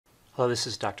Hello, this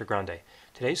is Dr. Grande.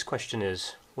 Today's question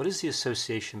is, what is the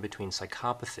association between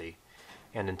psychopathy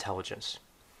and intelligence?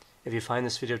 If you find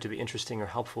this video to be interesting or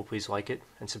helpful, please like it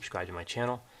and subscribe to my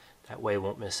channel. That way you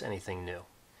won't miss anything new.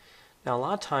 Now, a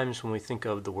lot of times when we think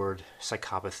of the word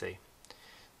psychopathy,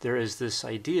 there is this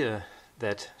idea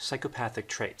that psychopathic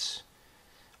traits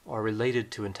are related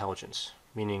to intelligence,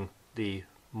 meaning the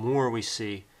more we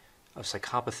see of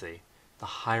psychopathy, the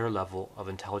higher level of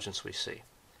intelligence we see.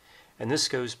 And this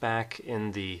goes back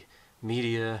in the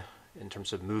media, in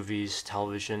terms of movies,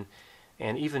 television,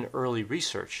 and even early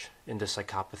research into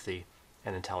psychopathy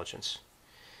and intelligence.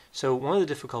 So one of the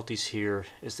difficulties here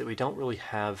is that we don't really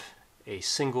have a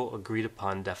single agreed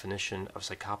upon definition of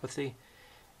psychopathy,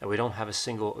 and we don't have a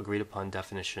single agreed upon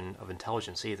definition of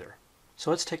intelligence either.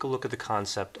 So let's take a look at the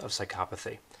concept of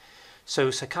psychopathy. So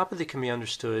psychopathy can be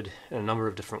understood in a number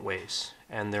of different ways,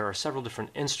 and there are several different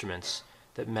instruments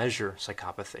that measure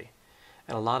psychopathy.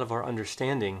 And a lot of our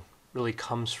understanding really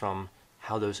comes from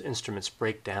how those instruments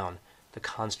break down the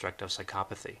construct of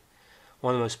psychopathy.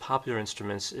 One of the most popular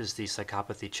instruments is the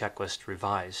Psychopathy Checklist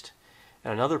Revised,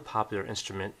 and another popular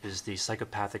instrument is the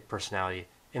Psychopathic Personality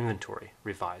Inventory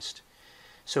Revised.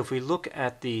 So if we look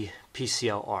at the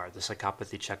PCLR, the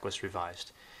Psychopathy Checklist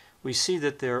Revised, we see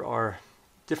that there are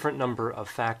different number of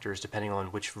factors depending on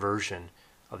which version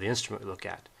of the instrument we look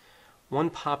at. One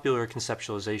popular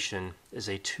conceptualization is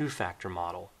a two-factor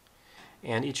model,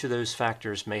 and each of those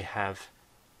factors may have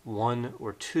one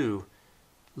or two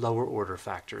lower order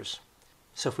factors.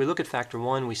 So if we look at factor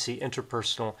one, we see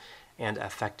interpersonal and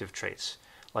affective traits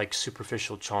like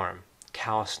superficial charm,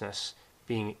 callousness,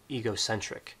 being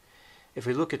egocentric. If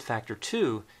we look at factor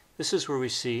two, this is where we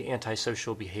see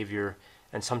antisocial behavior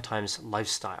and sometimes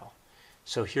lifestyle.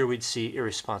 So here we'd see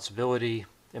irresponsibility,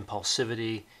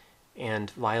 impulsivity,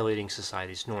 and violating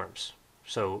society's norms,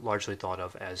 so largely thought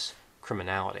of as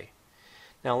criminality.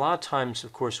 Now, a lot of times,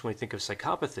 of course, when we think of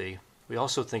psychopathy, we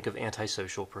also think of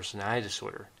antisocial personality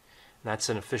disorder. And that's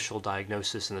an official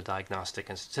diagnosis in the Diagnostic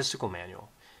and Statistical Manual.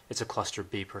 It's a cluster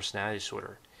B personality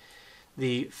disorder.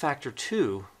 The factor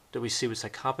two that we see with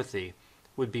psychopathy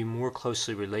would be more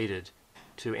closely related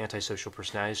to antisocial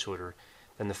personality disorder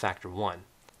than the factor one.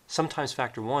 Sometimes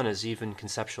factor one is even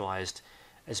conceptualized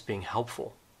as being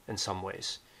helpful in some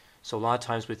ways. So a lot of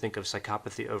times we think of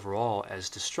psychopathy overall as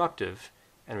destructive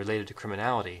and related to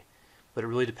criminality, but it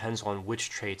really depends on which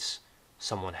traits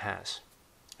someone has.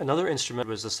 Another instrument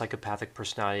was the Psychopathic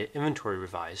Personality Inventory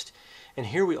Revised, and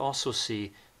here we also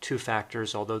see two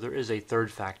factors, although there is a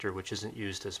third factor which isn't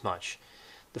used as much.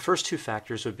 The first two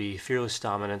factors would be fearless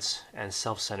dominance and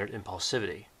self-centered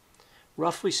impulsivity.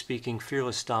 Roughly speaking,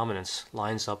 fearless dominance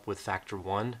lines up with factor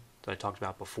one that I talked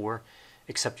about before,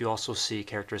 except you also see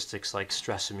characteristics like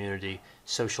stress immunity,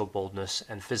 social boldness,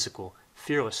 and physical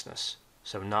fearlessness,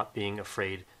 so not being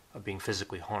afraid of being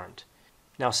physically harmed.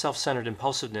 Now, self-centered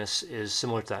impulsiveness is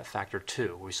similar to that factor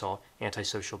two, where we saw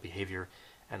antisocial behavior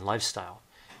and lifestyle.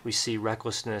 We see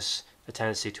recklessness, a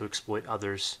tendency to exploit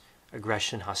others,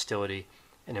 aggression, hostility,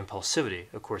 and impulsivity.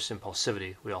 Of course,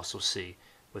 impulsivity we also see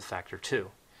with factor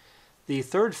two. The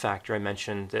third factor I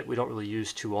mentioned that we don't really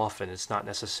use too often, it's not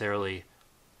necessarily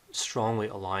strongly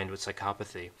aligned with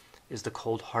psychopathy, is the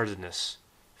cold-heartedness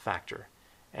factor.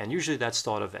 And usually that's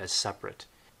thought of as separate.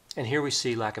 And here we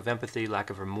see lack of empathy, lack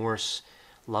of remorse,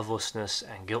 lovelessness,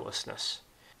 and guiltlessness.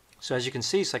 So as you can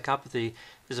see, psychopathy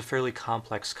is a fairly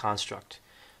complex construct.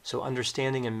 So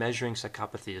understanding and measuring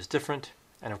psychopathy is different,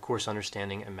 and of course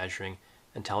understanding and measuring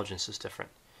intelligence is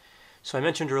different. So I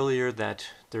mentioned earlier that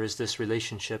there is this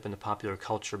relationship in the popular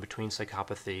culture between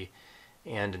psychopathy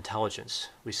and intelligence.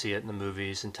 We see it in the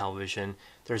movies and television.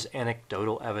 There's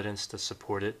anecdotal evidence to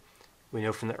support it. We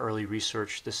know from the early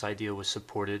research this idea was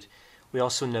supported. We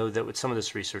also know that with some of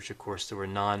this research, of course, there were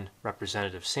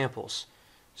non-representative samples.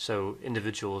 So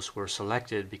individuals were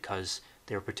selected because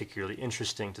they were particularly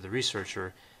interesting to the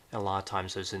researcher, and a lot of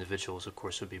times those individuals, of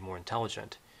course, would be more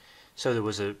intelligent. So there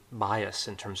was a bias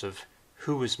in terms of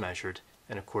who was measured,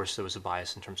 and of course there was a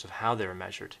bias in terms of how they were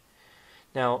measured.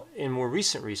 Now, in more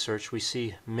recent research, we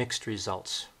see mixed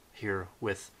results here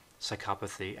with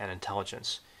psychopathy and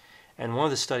intelligence. And one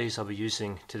of the studies I'll be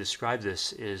using to describe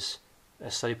this is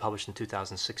a study published in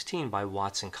 2016 by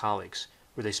Watts and colleagues,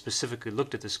 where they specifically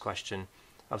looked at this question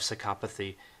of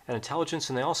psychopathy and intelligence,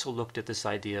 and they also looked at this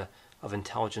idea of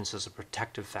intelligence as a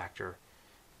protective factor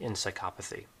in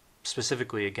psychopathy,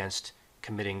 specifically against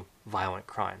committing violent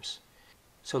crimes.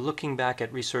 So looking back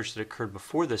at research that occurred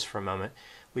before this for a moment,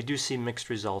 we do see mixed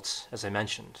results, as I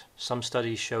mentioned. Some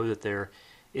studies show that there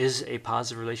is a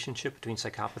positive relationship between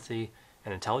psychopathy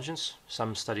and intelligence.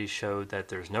 Some studies show that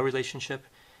there's no relationship,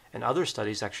 and other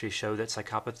studies actually show that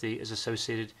psychopathy is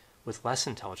associated with less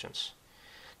intelligence.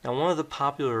 Now, one of the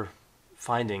popular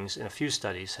findings in a few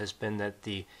studies has been that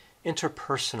the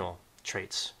interpersonal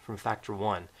traits from factor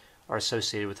 1 are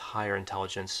associated with higher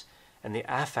intelligence, and the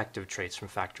affective traits from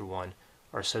factor 1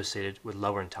 are associated with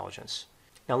lower intelligence.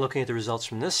 Now, looking at the results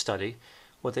from this study,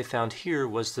 what they found here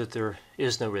was that there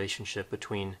is no relationship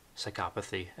between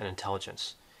psychopathy and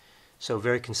intelligence. So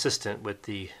very consistent with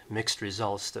the mixed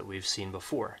results that we've seen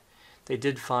before. They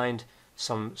did find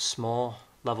some small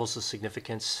levels of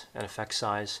significance and effect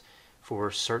size for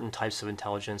certain types of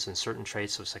intelligence and certain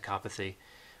traits of psychopathy,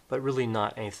 but really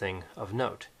not anything of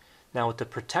note. Now, with the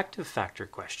protective factor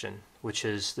question, which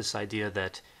is this idea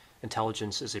that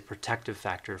intelligence is a protective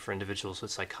factor for individuals with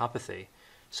psychopathy,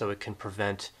 so it can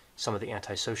prevent some of the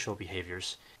antisocial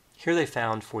behaviors, here they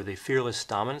found for the fearless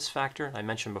dominance factor I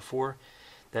mentioned before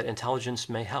that intelligence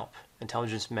may help.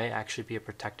 Intelligence may actually be a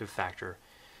protective factor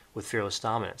with fearless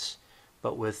dominance.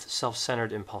 But with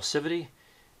self-centered impulsivity,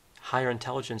 higher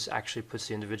intelligence actually puts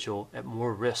the individual at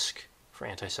more risk for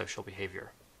antisocial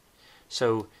behavior.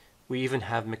 So we even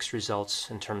have mixed results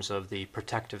in terms of the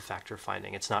protective factor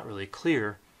finding. It's not really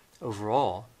clear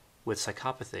overall with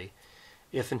psychopathy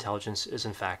if intelligence is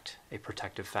in fact a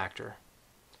protective factor.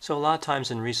 So a lot of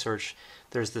times in research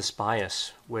there's this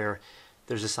bias where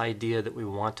there's this idea that we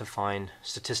want to find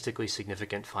statistically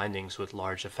significant findings with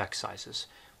large effect sizes.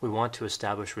 We want to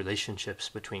establish relationships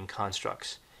between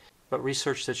constructs. But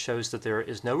research that shows that there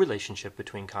is no relationship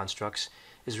between constructs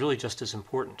is really just as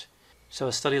important. So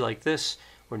a study like this,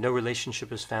 where no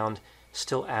relationship is found,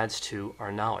 still adds to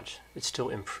our knowledge. It still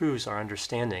improves our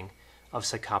understanding of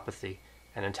psychopathy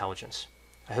and intelligence.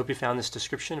 I hope you found this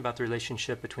description about the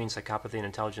relationship between psychopathy and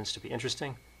intelligence to be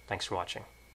interesting. Thanks for watching.